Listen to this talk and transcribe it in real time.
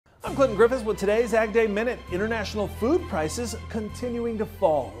I'm Clinton Griffiths with today's AgDay Minute. International food prices continuing to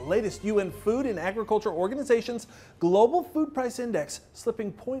fall. The latest UN Food and Agriculture Organization's Global Food Price Index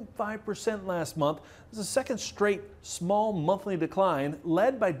slipping 0.5% last month. This is the second straight small monthly decline,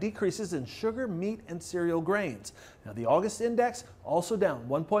 led by decreases in sugar, meat, and cereal grains. Now, the August index also down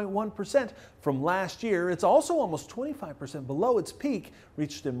 1.1% from last year. It's also almost 25% below its peak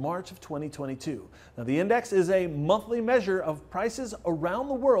reached in March of 2022. Now, the index is a monthly measure of prices around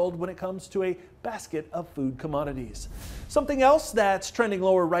the world when it comes to a basket of food commodities. Something else that's trending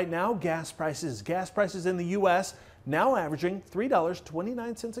lower right now, gas prices. Gas prices in the U.S. now averaging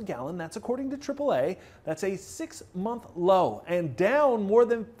 $3.29 a gallon. That's according to AAA. That's a 6-month low and down more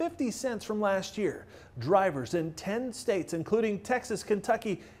than 50 cents from last year. Drivers in 10 states, including Texas,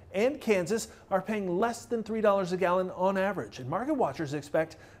 Kentucky, and Kansas, are paying less than $3 a gallon on average. And market watchers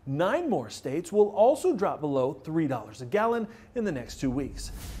expect 9 more states will also drop below $3 a gallon in the next 2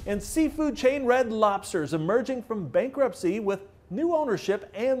 weeks. And seafood chain Red Lobster is emerging from bankruptcy with new ownership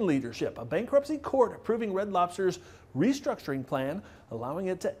and leadership. A bankruptcy court approving Red Lobster's restructuring plan, allowing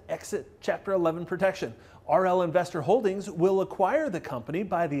it to exit Chapter 11 protection. RL Investor Holdings will acquire the company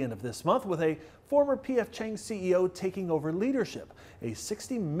by the end of this month, with a former P.F. Chang CEO taking over leadership. A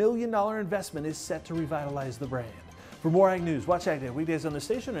 $60 million investment is set to revitalize the brand. For more Ag News, watch Ag Day weekdays on the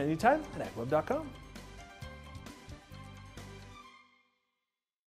station or anytime at agweb.com.